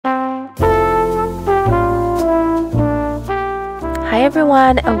Hi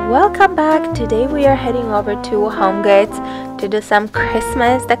everyone, welcome back. Today we are heading over to Homegoods to do some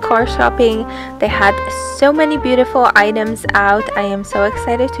Christmas decor shopping. They had so many beautiful items out. I am so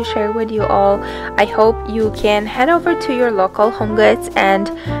excited to share with you all. I hope you can head over to your local Homegoods and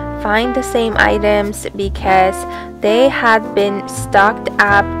find the same items because they had been stocked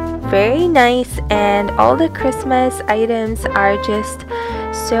up very nice, and all the Christmas items are just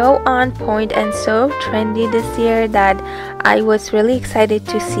so on point and so trendy this year that I was really excited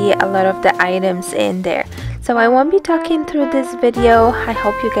to see a lot of the items in there. So I won't be talking through this video. I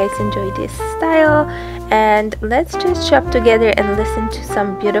hope you guys enjoy this style, and let's just shop together and listen to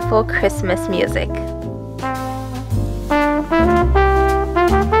some beautiful Christmas music.